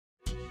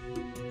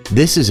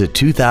This is a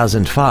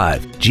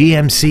 2005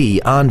 GMC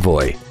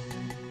Envoy.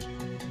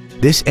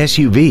 This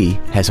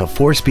SUV has a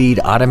 4-speed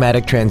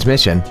automatic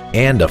transmission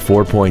and a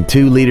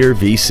 4.2-liter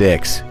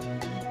V6.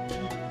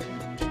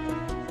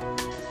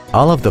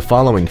 All of the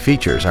following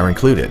features are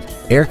included: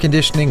 air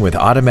conditioning with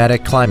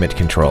automatic climate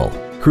control,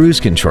 cruise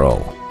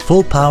control,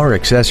 full power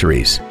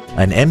accessories,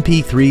 an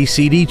MP3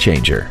 CD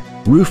changer,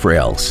 roof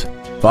rails,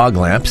 fog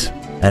lamps,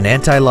 an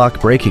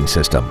anti-lock braking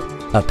system,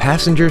 a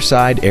passenger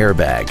side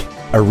airbag,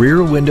 a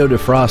rear window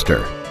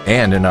defroster,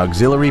 and an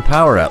auxiliary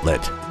power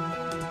outlet.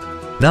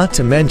 Not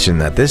to mention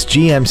that this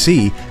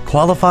GMC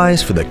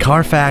qualifies for the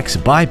Carfax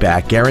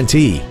buyback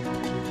guarantee.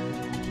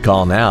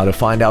 Call now to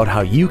find out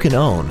how you can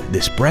own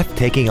this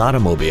breathtaking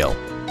automobile.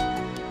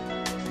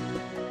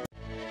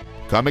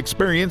 Come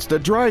experience the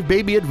Drive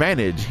Baby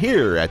advantage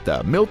here at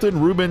the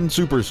Milton Ruben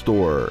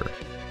Superstore.